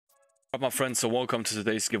Alright, my friends, so welcome to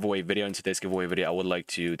today's giveaway video. In today's giveaway video, I would like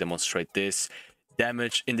to demonstrate this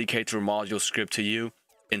damage indicator module script to you.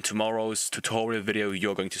 In tomorrow's tutorial video,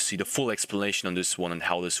 you're going to see the full explanation on this one and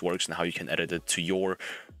how this works and how you can edit it to your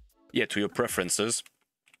preferences.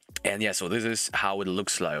 And yeah, so this is how it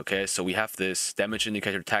looks like. Okay, so we have this damage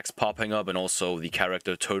indicator text popping up and also the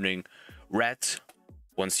character turning red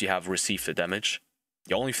once you have received the damage.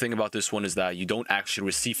 The only thing about this one is that you don't actually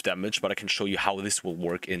receive damage, but I can show you how this will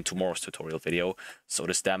work in tomorrow's tutorial video. So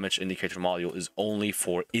this damage indicator module is only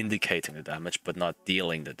for indicating the damage, but not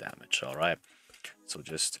dealing the damage, all right? So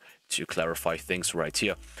just to clarify things right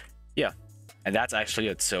here. Yeah, and that's actually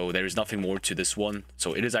it. So there is nothing more to this one.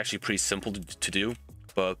 So it is actually pretty simple to do,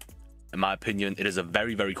 but in my opinion, it is a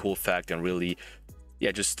very, very cool fact and really,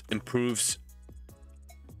 yeah, just improves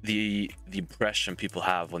the impression people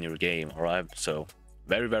have on your game, all right? So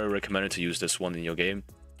very, very recommended to use this one in your game.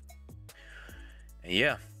 And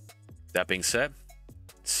yeah, that being said,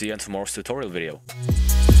 see you in tomorrow's tutorial video.